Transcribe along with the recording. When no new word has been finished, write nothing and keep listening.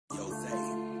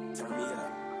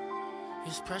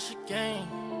It's pressure game.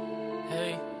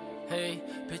 Hey, hey,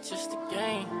 bitch, it's the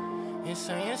game.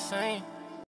 Insane, insane.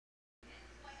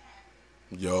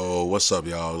 Yo, what's up,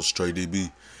 y'all? It's Trey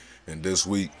DB. And this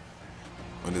week,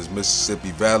 on this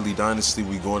Mississippi Valley Dynasty,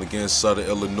 we going against Southern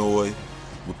Illinois.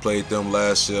 We played them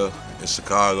last year in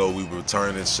Chicago. We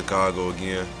returning to Chicago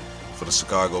again for the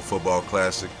Chicago Football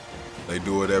Classic. They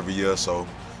do it every year, so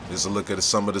just a look at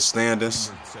some of the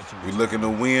standings. We looking to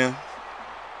win.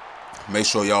 Make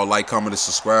sure y'all like, comment, and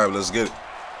subscribe. Let's get it.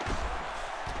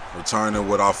 Returning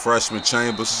with our freshman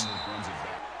Chambers.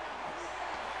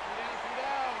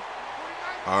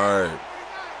 All right.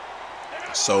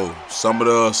 So some of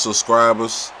the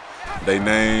subscribers, their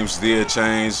names did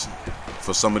change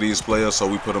for some of these players, so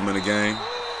we put them in the game.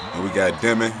 And we got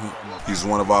Demi. He's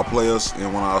one of our players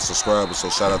and one of our subscribers, so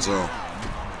shout out to him.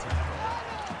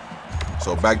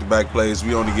 So back-to-back plays,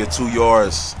 we only get 2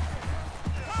 yards.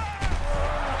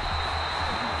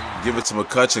 Give it to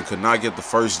McCutcheon, could not get the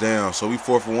first down. So we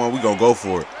 4 for 1, we gonna go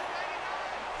for it.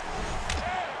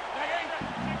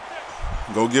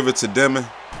 Go give it to Demi.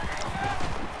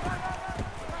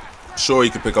 Sure,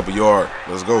 he can pick up a yard.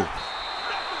 Let's go.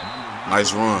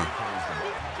 Nice run.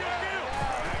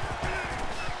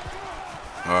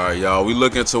 All right, y'all, we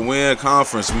looking to win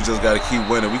conference. We just gotta keep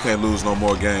winning. We can't lose no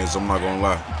more games, I'm not gonna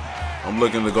lie. I'm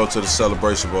looking to go to the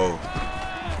Celebration Bowl.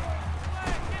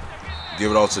 Give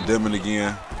it all to Demi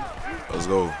again. Let's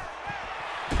go.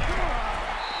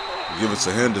 Give it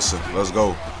to Henderson. Let's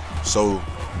go. So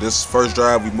this first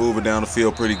drive, we move it down the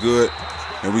field pretty good.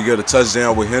 And we get a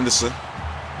touchdown with Henderson.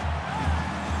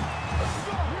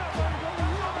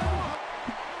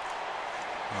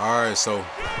 All right, so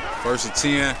 1st and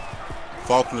 10.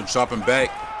 Faulkner dropping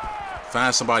back.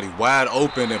 Find somebody wide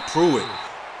open and Pruitt.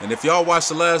 And if y'all watched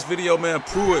the last video, man,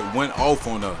 Pruitt went off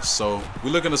on us. So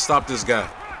we're looking to stop this guy.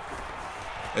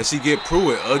 As he get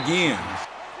Pruitt again.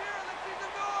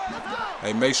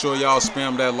 Hey, make sure y'all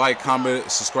spam that like, comment,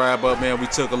 subscribe up, man. We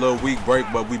took a little week break,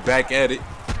 but we back at it.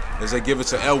 As they give it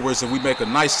to Edwards, and we make a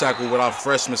nice tackle with our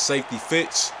freshman safety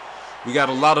Fitch. We got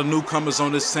a lot of newcomers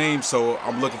on this team, so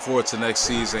I'm looking forward to next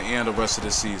season and the rest of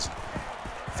the season.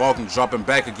 Falcon dropping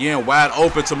back again, wide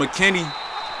open to McKinney,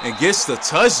 and gets the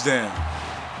touchdown.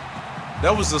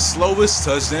 That was the slowest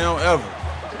touchdown ever.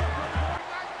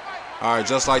 All right,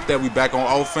 just like that, we back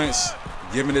on offense,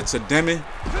 giving it to Demi,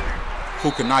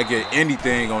 who could not get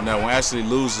anything on that one. Actually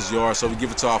loses yards, so we give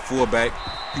it to our fullback.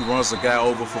 He runs the guy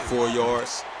over for 4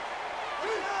 yards.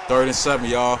 3rd and 7,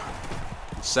 y'all.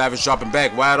 Savage dropping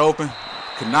back, wide open.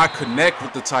 Could not connect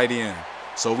with the tight end.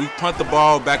 So we punt the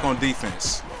ball back on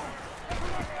defense.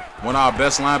 One of our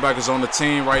best linebackers on the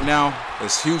team right now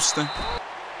is Houston.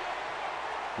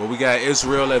 But we got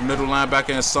Israel at middle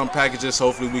linebacker in some packages.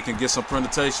 Hopefully we can get some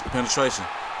penetration.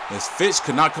 As Fitch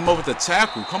could not come up with the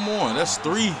tackle. Come on, that's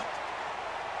 3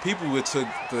 people would took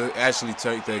to actually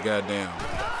take that guy down.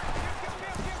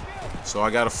 So I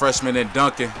got a freshman in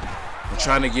Duncan. I'm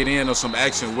trying to get in on some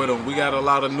action with him. We got a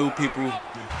lot of new people.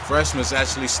 Freshmen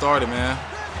actually started, man.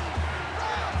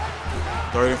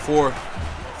 3rd and 4.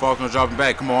 Faulkner dropping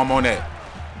back. Come on, I'm on that.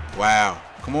 Wow.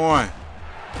 Come on.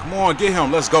 Come on, get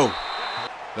him. Let's go.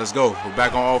 Let's go. We're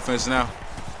back on offense now.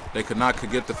 They could not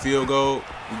get the field goal.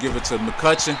 We give it to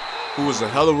McCutcheon, who is a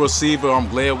hell of a receiver. I'm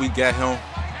glad we got him.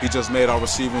 He just made our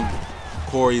receiving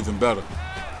core even better.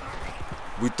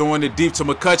 We throwing it deep to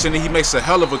McCutcheon, and he makes a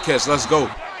hell of a catch. Let's go.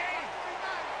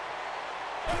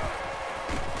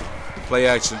 Play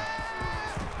action.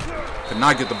 Could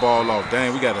not get the ball off.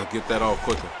 Dang, we got to get that off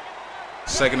quicker.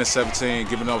 2nd and 17,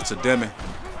 giving it off to Demi.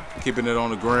 Keeping it on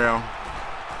the ground.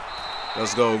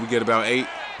 Let's go. We get about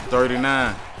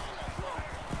 8:39.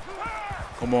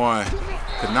 Come on.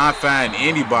 Could not find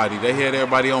anybody. They had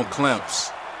everybody on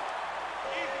clamps.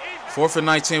 4th and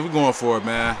 19. We're going for it,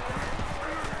 man.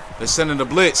 They're sending the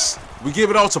blitz. We give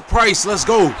it all to Price. Let's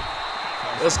go.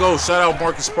 Let's go. Shout out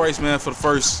Marcus Price, man, for the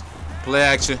first play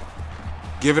action.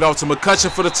 Give it off to McCutcheon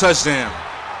for the touchdown.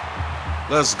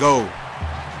 Let's go.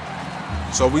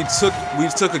 So we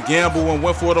took a gamble and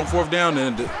went for it on 4th down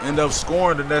and ended up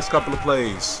scoring the next couple of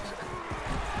plays.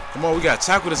 Come on, we got to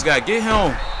tackle this guy. Get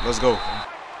him. Let's go.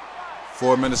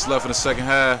 4 minutes left in the second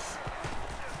half.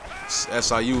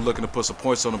 SIU looking to put some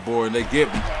points on the board, and they get,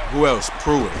 who else?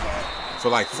 Pruitt for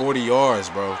like 40 yards,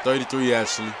 bro. 33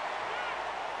 actually.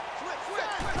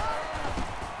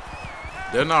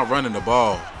 They're not running the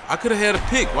ball. I could have had a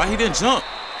pick. Why he didn't jump?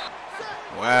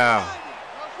 Wow.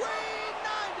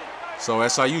 So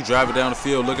SIU driving down the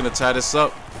field, looking to tie this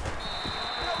up.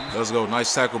 Let's go.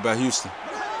 Nice tackle by Houston.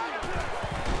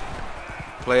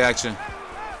 Play action.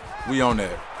 We on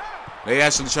that. They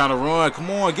actually trying to run. Come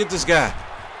on, get this guy.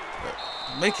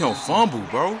 Make him fumble,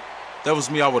 bro. That was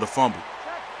me. I would have fumbled.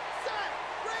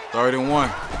 3rd and 1.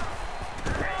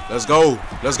 Let's go.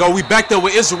 Let's go. We backed up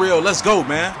with Israel. Let's go,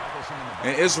 man.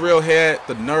 And Israel had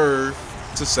the nerve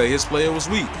to say his player was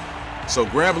weak. So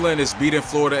Grambling is beating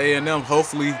Florida A&M.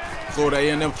 Hopefully Florida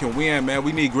A&M can win, man.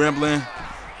 We need Grambling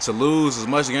to lose as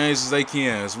much games as they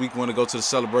can as we want to go to the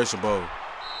Celebration Bowl.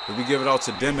 If we give it out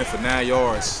to Deming for 9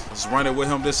 yards. Let's run it with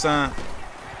him this time.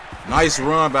 Nice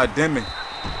run by Deming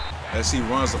as he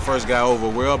runs the first guy over.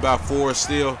 We're up by 4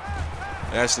 still.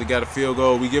 Actually got a field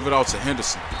goal. We give it out to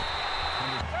Henderson.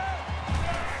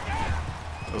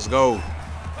 Let's go.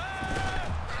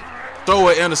 Throw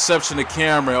an interception to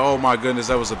Cameron. Oh my goodness,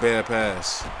 that was a bad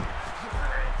pass.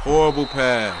 Horrible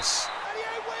pass.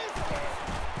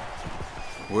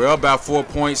 We're up by 4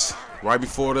 points right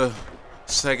before the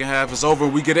second half is over.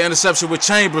 We get an interception with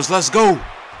Chambers. Let's go.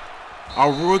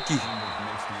 Our rookie,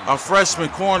 our freshman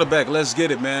cornerback. Let's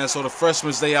get it, man. So the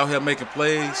freshmen, they out here making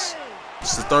plays.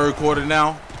 It's the 3rd quarter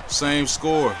now. Same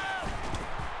score.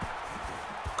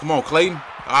 Come on, Clayton.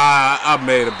 I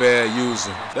made a bad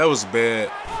user. That was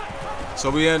bad. So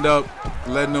we end up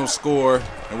letting them score,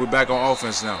 and we're back on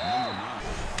offense now.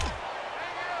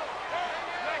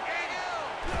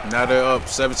 Now they're up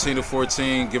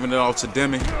 17-14, giving it off to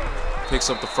Deming. Picks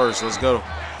up the first. Let's go.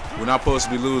 We're not supposed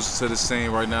to be losing to this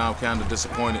team right now. I'm kind of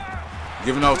disappointed.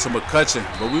 Giving off to McCutcheon,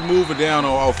 but we moving down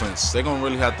on offense. They're going to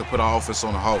really have to put our offense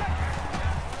on the halt.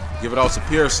 Give it off to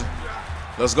Pearson.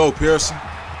 Let's go, Pearson.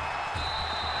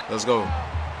 Let's go.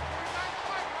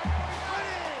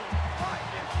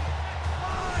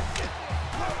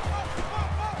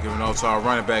 Giving off to our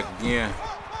running back again.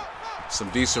 Some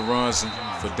decent runs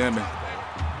for Deming.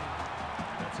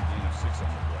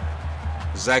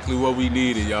 Exactly what we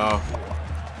needed, y'all.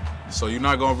 So you're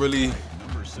not going to really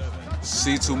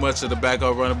see too much of the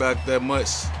backup running back that much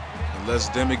unless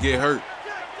Deming get hurt.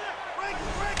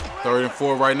 3rd and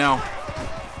 4 right now.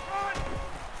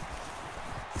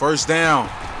 First down.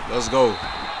 Let's go.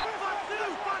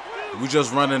 We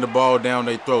just running the ball down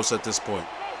their throats at this point.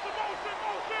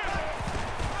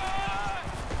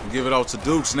 We give it out to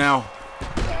Dukes now.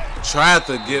 Tried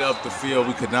to get up the field.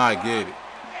 We could not get it.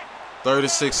 3rd and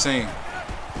 16.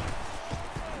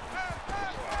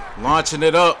 Launching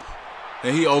it up.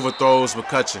 And he overthrows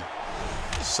McCutcheon.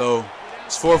 So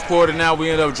it's 4th quarter now. We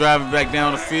end up driving back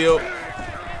down the field.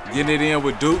 Getting it in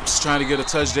with Dukes. Trying to get a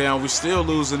touchdown. We're still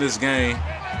losing this game.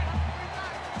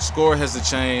 Score has to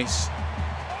change.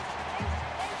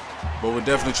 But we're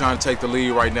definitely trying to take the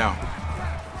lead right now.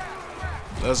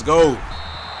 Let's go.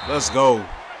 Let's go.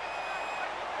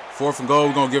 4th and goal.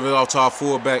 We're going to give it off to our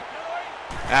fullback,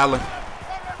 Allen.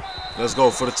 Let's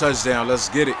go for the touchdown. Let's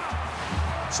get it.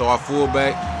 So our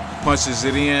fullback punches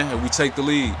it in, and we take the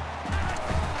lead.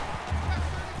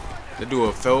 They do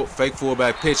a fake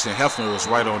fullback pitch, and Hefner is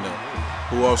right on that,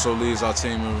 who also leads our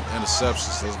team in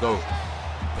interceptions. Let's go.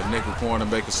 The nickel corner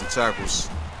making some tackles.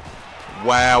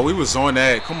 Wow, we was on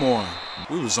that. Come on.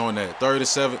 We was on that. 3rd and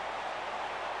 7.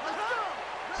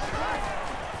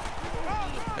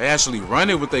 They actually run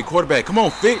it with their quarterback. Come on,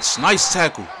 Fitch. Nice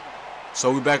tackle.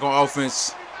 So we back on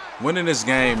offense, winning this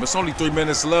game. It's only 3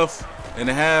 minutes left and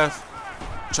a half.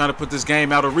 Trying to put this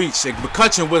game out of reach. And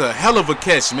McCutcheon with a hell of a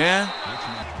catch, man.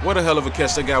 What a hell of a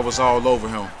catch. That guy was all over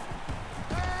him.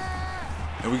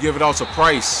 And we give it out to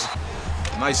Price.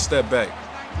 Nice step back.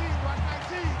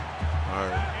 All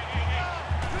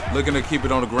right. Looking to keep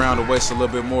it on the ground to waste a little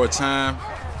bit more time.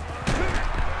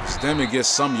 Deming gets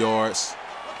some yards.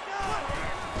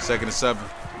 2nd and 7.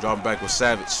 Dropping back with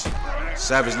Savage.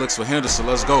 Savage looks for Henderson.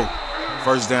 Let's go.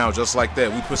 First down, just like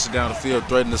that. We push it down the field,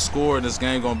 threatening to score, and this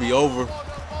game gonna be over.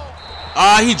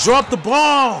 He dropped the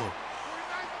ball.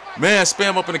 Man,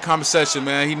 spam up in the comment section,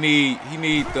 man. He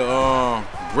need the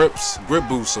grip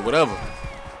boost or whatever.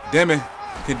 Deming,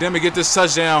 can Deming get this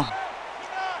touchdown?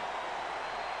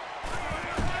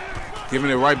 Giving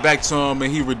it right back to him,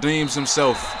 and he redeems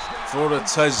himself for the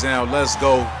touchdown. Let's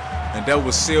go. And that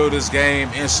will seal this game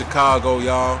in Chicago,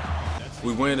 y'all.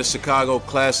 We win the Chicago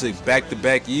Classic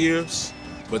back-to-back years,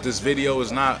 but this video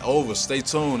is not over. Stay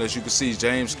tuned. As you can see,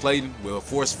 James Clayton with a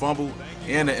forced fumble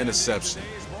and an interception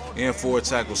and 4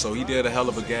 tackles, so he did a hell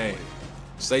of a game.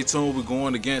 Stay tuned. We're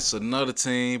going against another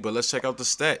team, but let's check out the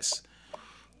stats.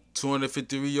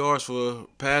 253 yards for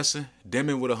passing.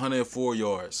 Deming with 104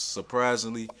 yards.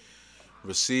 Surprisingly,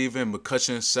 receiving,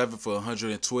 McCutcheon 7 for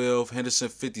 112. Henderson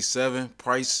 57.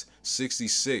 Price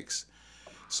 66.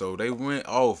 So they went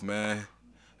off, man.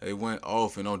 They went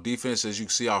off. And on defense, as you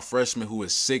can see, our freshman who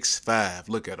is 6'5".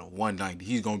 Look at him, 190.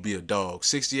 He's going to be a dog.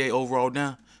 68 overall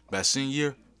now. By senior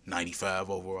year, 95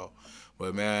 overall.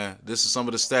 But, man, this is some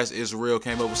of the stats. Israel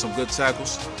came up with some good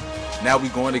tackles. Now we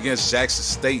going against Jackson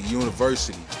State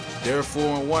University. They're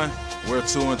 4-1. We're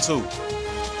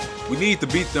 2-2. We need to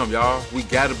beat them, y'all. We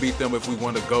got to beat them if we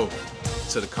want to go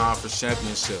to the conference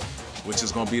championship, which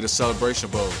is going to be the Celebration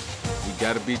Bowl. We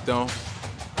got to beat them.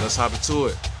 Let's hop into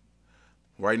it.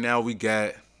 Right now we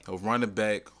got a running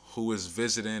back who is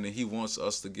visiting, and he wants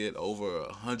us to get over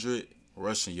 100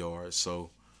 rushing yards.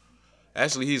 So,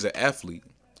 actually, he's an athlete.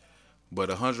 But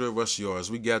 100 rushing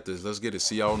yards, we got this. Let's get it.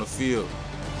 See y'all on the field.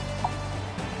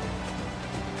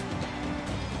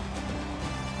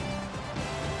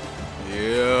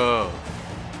 Yeah.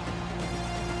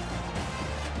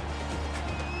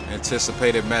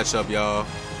 Anticipated matchup, y'all.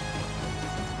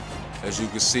 As you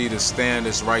can see, the stand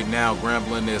is right now.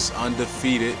 Grambling is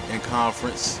undefeated in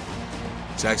conference.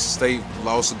 Jackson State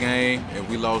lost a game, and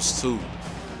we lost 2.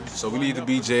 So we need to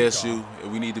beat JSU,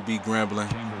 and we need to beat Grambling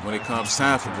when it comes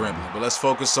time for Grambling. But let's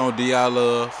focus on D.I.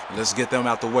 Love. Let's get them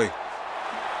out the way.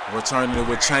 Returning it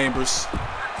with Chambers.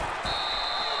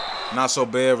 Not so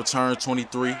bad. Return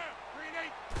 23.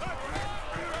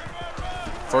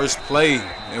 First play,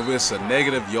 and it's a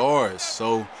negative yards.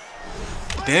 So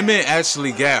Demon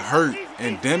actually got hurt,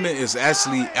 and Demon is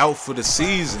actually out for the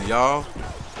season, y'all.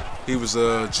 He was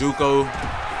a JUCO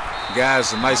guy.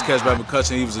 It's a nice catch by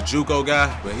McCutcheon. He was a JUCO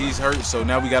guy, but he's hurt. So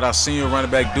now we got our senior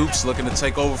running back Dukes looking to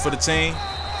take over for the team.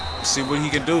 Let's see what he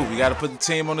can do. We got to put the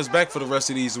team on his back for the rest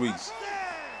of these weeks.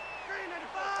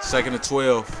 2nd and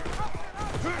 12.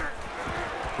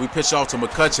 We pitch off to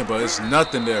McCutcheon, but it's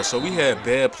nothing there. So we had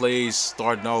bad plays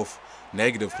starting off,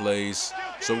 negative plays.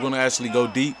 So we're going to actually go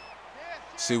deep,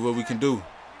 see what we can do.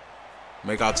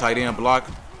 Make our tight end block.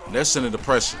 They're sending the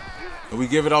pressure. And we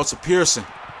give it out to Pearson.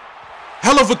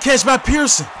 Hell of a catch by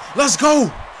Pearson. Let's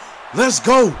go. Let's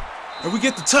go. And we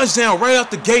get the touchdown right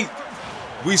out the gate.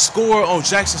 We score on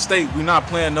Jackson State. We're not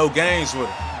playing no games with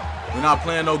him. We're not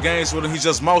playing no games with him. He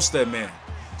just moused that man.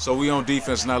 So we on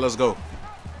defense now. Let's go.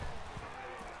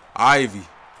 Ivy.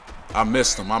 I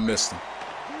missed him.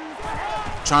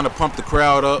 Trying to pump the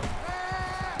crowd up.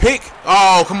 Pick.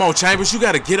 Oh, come on, Chambers. You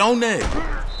got to get on that.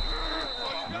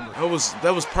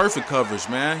 That was perfect coverage,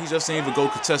 man. He just didn't even go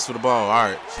contest for the ball. All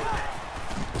right.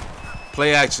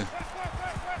 Play action.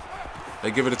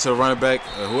 They give it to the running back,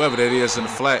 whoever that is in the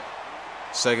flat.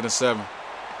 2nd and 7.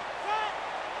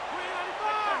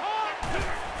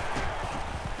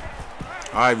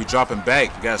 All right, we dropping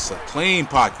back. Got a clean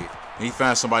pocket. And he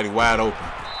found somebody wide open.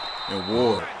 And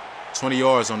Ward. 20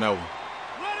 yards on that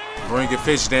one. Bring it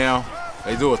Fish down.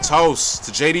 They do a toss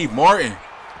to J.D. Martin.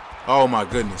 Oh, my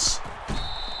goodness.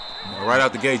 Right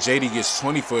out the gate, J.D. gets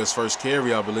 20 for his first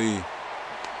carry, I believe.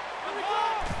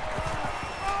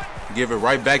 Give it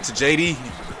right back to J.D.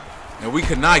 And we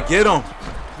could not get him.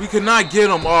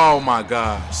 Oh, my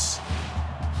gosh.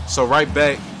 So right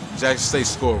back, Jackson State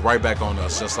scored right back on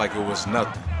us, just like it was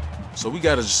nothing. So we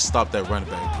got to just stop that running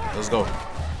back. Let's go.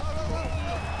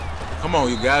 Come on,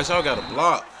 you guys. Y'all got to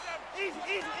block.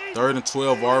 3rd and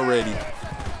 12 already.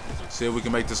 See if we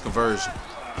can make this conversion.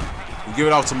 We give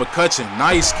it off to McCutcheon.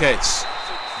 Nice catch.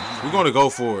 We're going to go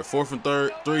for it. 4th and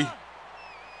 3.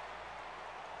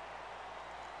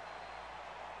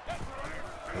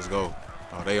 Let's go.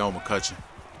 Oh, they on McCutcheon.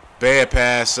 Bad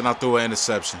pass, and I threw an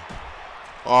interception.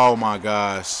 Oh, my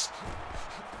gosh.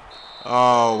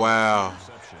 Oh, wow.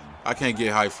 I can't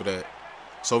get hyped for that.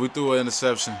 So we threw an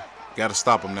interception. Got to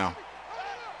stop him now.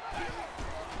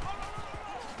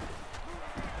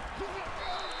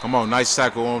 Come on, nice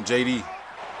tackle on J.D.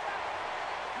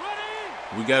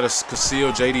 We got to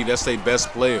conceal J.D. That's their best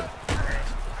player.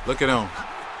 Look at him.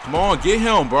 Come on, get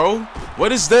him, bro.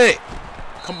 What is that?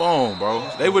 Come on, bro.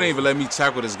 They wouldn't even let me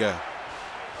tackle this guy.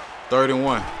 3rd and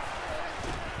 1.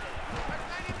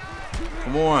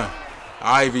 Come on.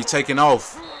 Ivy taking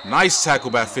off. Nice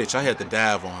tackle by Fitch. I had to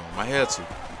dive on him. I had to.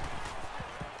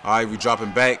 Ivy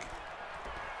dropping back.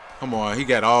 Come on. He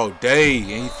got all day,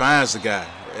 and he finds the guy.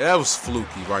 That was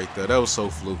fluky right there. That was so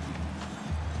fluky.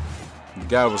 The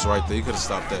guy was right there. He could have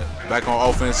stopped that. Back on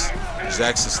offense.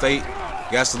 Jackson State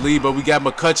got the lead, but we got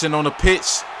McCutcheon on the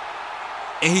pitch.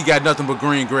 And he got nothing but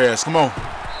green grass. Come on.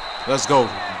 Let's go.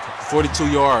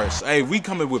 42 yards. Hey, we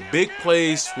coming with big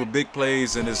plays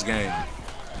in this game.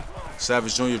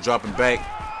 Savage Jr. dropping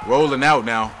back. Rolling out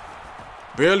now.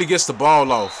 Barely gets the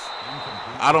ball off.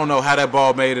 I don't know how that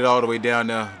ball made it all the way down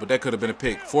there, but that could have been a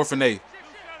pick. 4th and 8.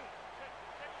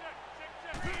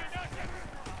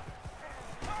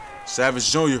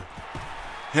 Savage Jr.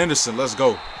 Henderson, let's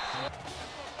go.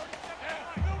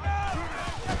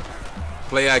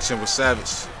 Play action with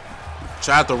Savage.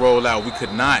 Tried to roll out. We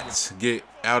could not get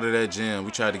out of that jam.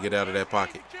 We tried to get out of that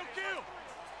pocket.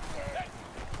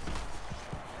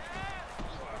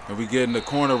 And we getting the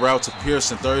corner route to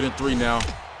Pearson. 3rd and 3 now.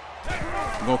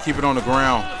 We're going to keep it on the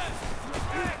ground.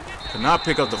 Cannot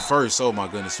pick up the first. Oh, my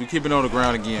goodness. We keep it on the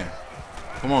ground again.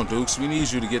 Come on, Dukes. We need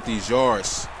you to get these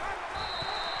yards.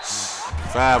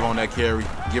 5 on that carry.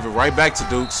 Give it right back to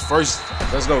Dukes. First,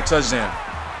 let's go. Touchdown.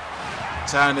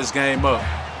 Tying this game up.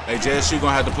 Hey, JSU going to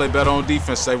have to play better on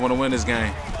defense. They want to win this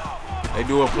game. They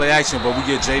do a play action, but we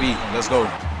get JD. Let's go.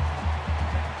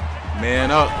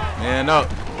 Man up. Man up.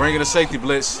 Bring in a safety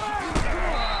blitz.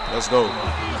 Let's go.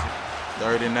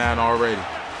 39 already.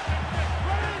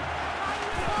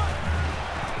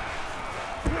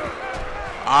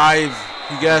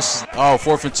 He guessed,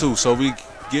 4th and 2. So we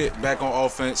get back on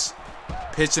offense.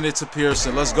 Pitching it to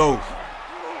Pearson. Let's go.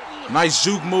 Nice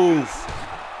juke move.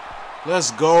 Let's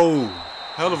go.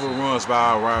 Hell of a runs by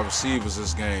our wide receivers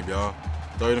this game, y'all.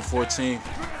 3rd and 14.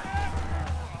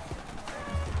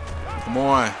 Come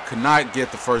on. Could not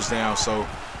get the first down. So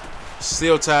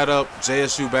still tied up.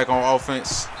 JSU back on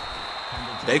offense.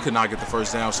 They could not get the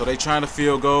first down. So they trying to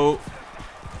field goal.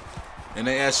 And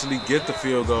they actually get the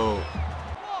field goal.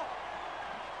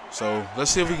 So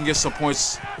let's see if we can get some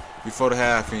points before the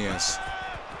half ends.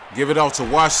 Give it out to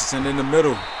Washington in the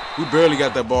middle. We barely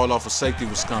got that ball off. A safety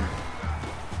was coming.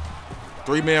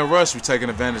 3-man rush. We taking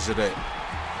advantage of that.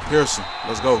 Pearson,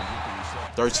 let's go.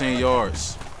 13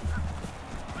 yards.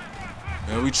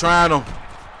 And we trying them.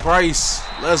 Price,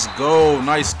 let's go.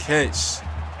 Nice catch.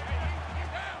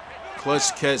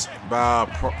 Clutch catch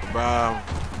by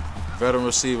veteran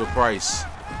receiver Price.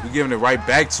 We giving it right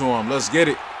back to him. Let's get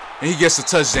it. And he gets a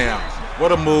touchdown.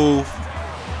 What a move.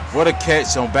 What a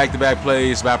catch on back-to-back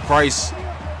plays by Price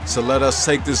to let us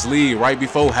take this lead right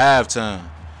before halftime.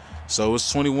 So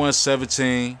it's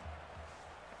 21-17.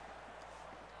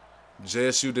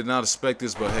 JSU did not expect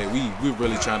this, but hey, we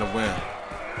really trying to win.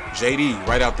 JD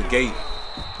right out the gate,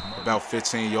 about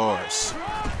 15 yards.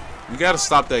 We got to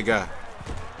stop that guy.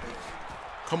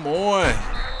 Come on.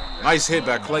 Nice hit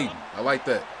by Clayton. I like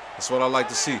that. That's what I like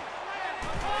to see.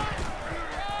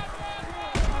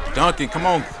 Duncan, come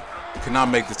on. Cannot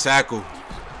make the tackle.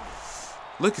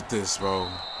 Look at this, bro.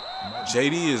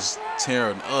 JD is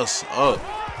tearing us up.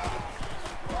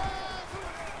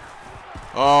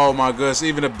 Oh, my goodness.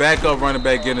 Even the backup running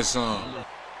back getting some.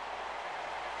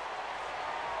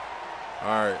 All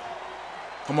right.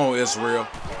 Come on, Israel.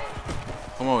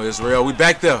 Come on, Israel. We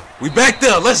back there. We back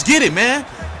there. Let's get it, man.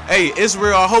 Hey,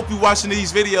 Israel, I hope you watching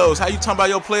these videos. How you talking about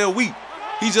your player week?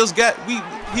 He just got,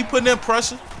 he putting in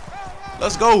pressure.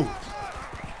 Let's go.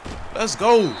 Let's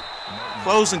go.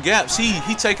 Closing gaps.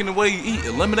 He taking away, he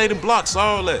eliminating blocks,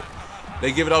 all that.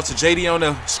 They give it out to JD on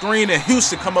the screen, and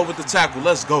Houston come up with the tackle.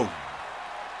 Let's go.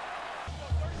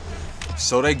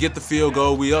 So they get the field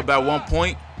goal. We up by 1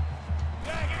 point.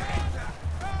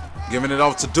 Giving it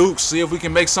off to Dukes. See if we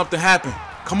can make something happen.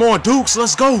 Come on, Dukes.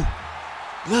 Let's go.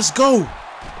 Let's go.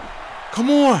 Come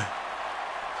on.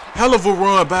 Hell of a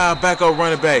run by a backup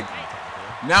running back.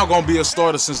 Now going to be a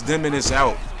starter since Denman is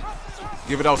out.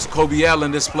 Give it out to Kobe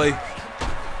Allen this play.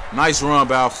 Nice run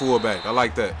by our fullback. I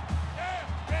like that.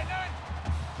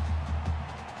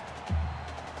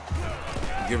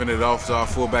 Giving it off to our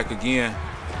fullback again.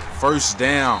 First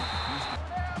down.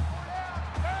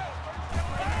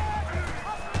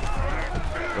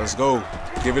 Let's go.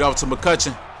 Give it off to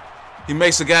McCutcheon. He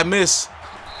makes a guy miss.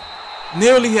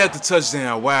 Nearly had the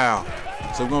touchdown. Wow.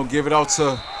 So we're going to give it off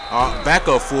to our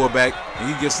backup fullback,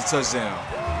 and he gets the touchdown.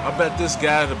 I bet this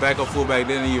guy, the backup fullback,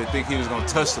 didn't even think he was going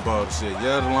to touch the ball and shit.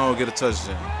 Let alone get a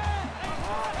touchdown.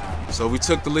 So we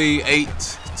took the lead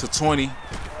 8-20.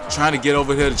 Trying to get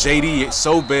over here to JD. It's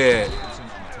so bad.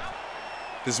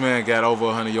 This man got over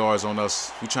 100 yards on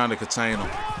us. We trying to contain him.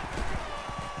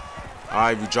 All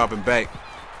right, we dropping back.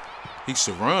 He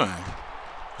should run.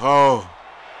 Oh.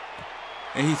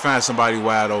 And he finds somebody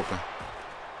wide open.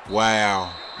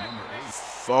 Wow.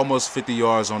 Almost 50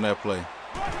 yards on that play.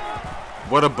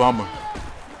 What a bummer.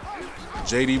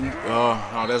 JD,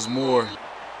 oh, that's more.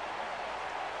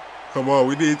 Come on,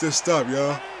 we need to stop,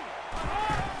 y'all.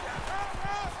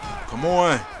 Come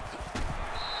on.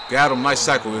 Got him. Nice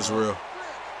tackle, Israel.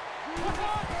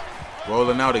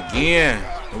 Rolling out again.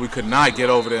 And we could not get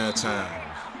over there in time.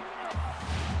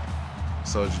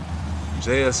 So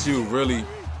JSU really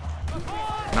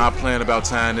not playing about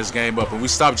tying this game up. And we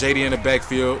stopped JD in the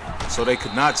backfield so they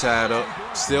could not tie it up.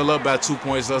 Still up by 2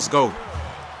 points. Let's go.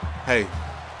 Hey,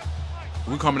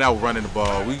 we coming out running the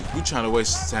ball. We trying to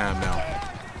waste time now.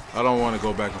 I don't want to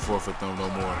go back and forth with them no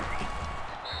more.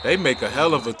 They make a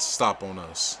hell of a stop on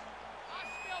us.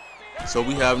 So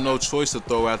we have no choice to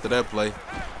throw after that play.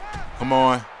 Come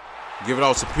on. Give it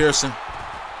out to Pearson.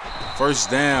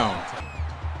 First down.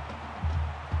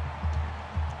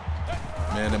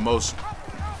 Man in motion.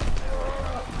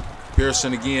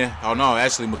 Pearson again. Oh no,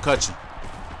 actually McCutcheon.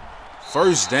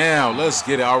 First down. Let's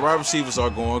get it. Our wide receivers are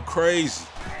going crazy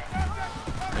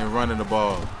and running the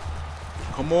ball.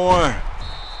 Come on.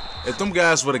 If them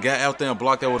guys would have got out there and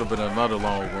blocked, that would have been another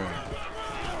long run.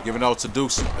 Giving out to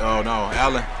Dukes. Oh no,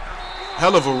 Allen.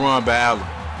 Hell of a run by Allen.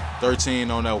 13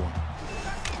 on that one.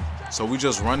 So we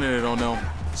just running it on them.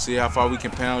 See how far we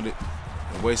can pound it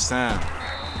and waste time.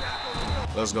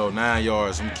 Let's go, 9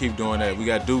 yards. I'm gonna keep doing that. We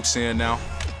got Dukes in now.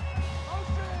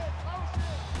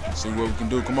 See what we can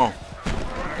do. Come on.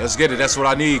 Let's get it. That's what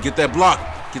I need. Get that block.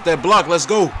 Get that block. Let's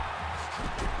go.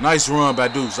 Nice run by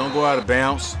Dukes. Don't go out of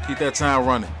bounds. Keep that time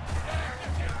running.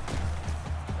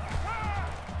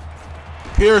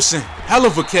 Pearson. Hell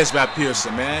of a catch by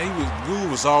Pearson, man. Dude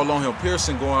was all on him.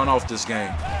 Pearson going off this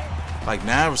game. Like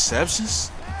 9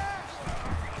 receptions.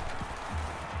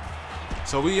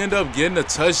 So we end up getting a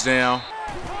touchdown.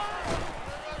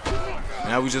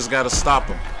 Now we just got to stop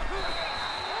him.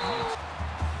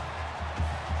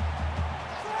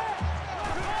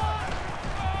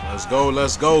 Let's go,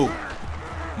 let's go.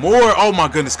 More. Oh my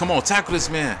goodness. Come on, tackle this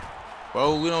man.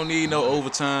 Bro, we don't need no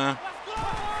overtime.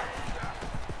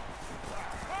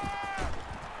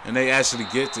 And they actually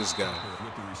get this guy.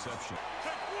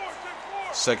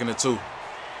 2nd and 2.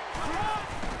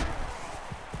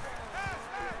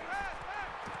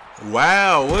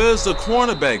 Wow, where's the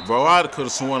cornerback, bro? I could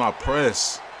have sworn I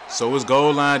pressed. So it's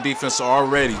goal line defense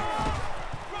already.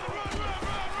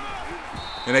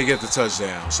 And they get the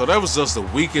touchdown. So that was just the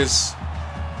weakest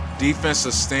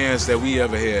defensive stance that we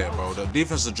ever had, bro. The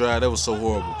defensive drive, that was so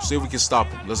horrible. See if we can stop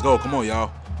them. Let's go. Come on,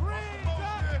 y'all.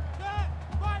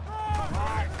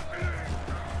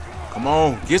 Come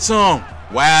on. Get some.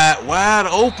 Wide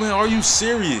open. Are you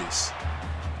serious?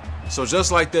 So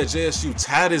just like that, JSU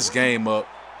tied this game up.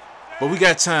 But we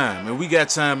got time, and we got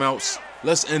timeouts.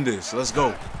 Let's end this. Let's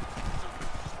go.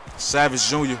 Savage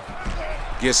Jr.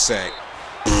 gets sacked.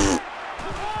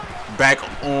 Back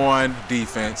on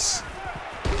defense.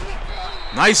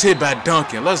 Nice hit by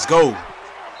Duncan. Let's go.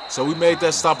 So we made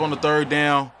that stop on the 3rd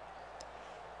down.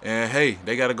 And, hey,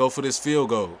 they got to go for this field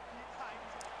goal.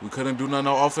 We couldn't do nothing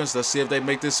on offense. Let's see if they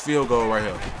make this field goal right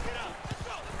here.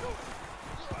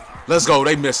 Let's go.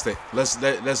 They missed it.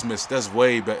 Let's miss. That's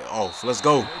way back off. Let's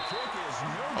go.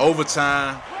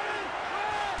 Overtime.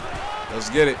 Let's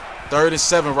get it. 3rd and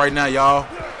 7 right now, y'all.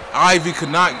 Ivy could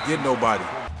not get nobody.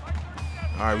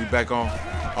 All right, we back on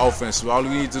offense. All we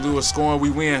need to do is score and we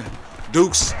win.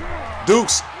 Dukes.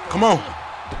 Come on.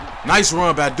 Nice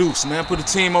run by Dukes, man. Put the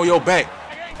team on your back.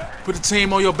 Put the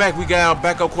team on your back. We got our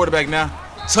backup quarterback now.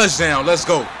 Touchdown. Let's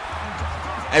go.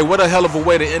 Hey, what a hell of a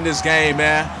way to end this game,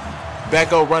 man.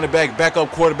 Backup running back,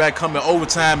 backup quarterback coming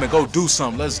overtime and go do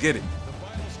something. Let's get it.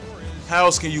 How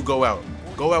else can you go out?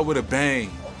 Go out with a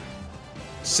bang.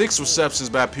 6 receptions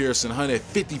by Pearson,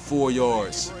 154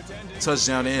 yards.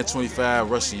 Touchdown and 25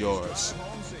 rushing yards.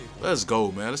 Let's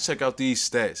go, man. Let's check out these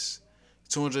stats.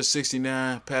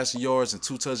 269 passing yards and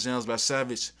 2 touchdowns by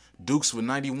Savage. Dukes with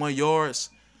 91 yards.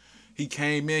 He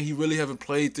came in. He really haven't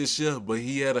played this year, but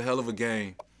he had a hell of a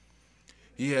game.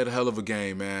 He had a hell of a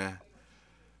game, man.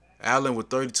 Allen with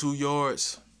 32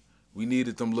 yards. We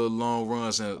needed them little long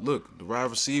runs. And look, the wide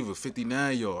receiver,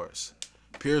 59 yards.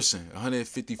 Pearson,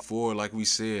 154, like we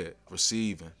said,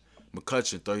 receiving.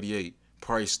 McCutcheon, 38.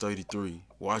 Price, 33.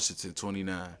 Washington,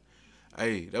 29.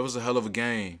 Hey, that was a hell of a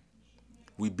game.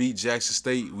 We beat Jackson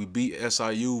State. We beat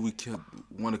SIU. We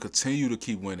want to continue to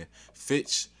keep winning.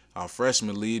 Fitch, our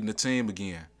freshman, leading the team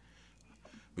again.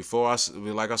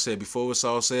 Like I said, before it's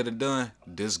all said and done,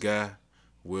 this guy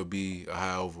will be a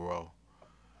high overall.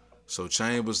 So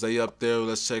Chambers, they up there.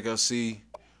 Let's check out, see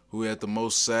who had the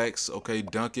most sacks. Okay,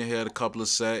 Duncan had a couple of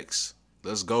sacks.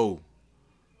 Let's go.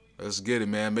 Let's get it,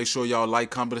 man. Make sure y'all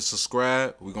like, comment, and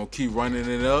subscribe. We're going to keep running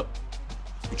it up.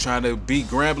 We're trying to beat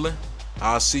Grambling.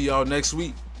 I'll see y'all next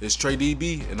week. It's Trey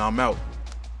DB, and I'm out.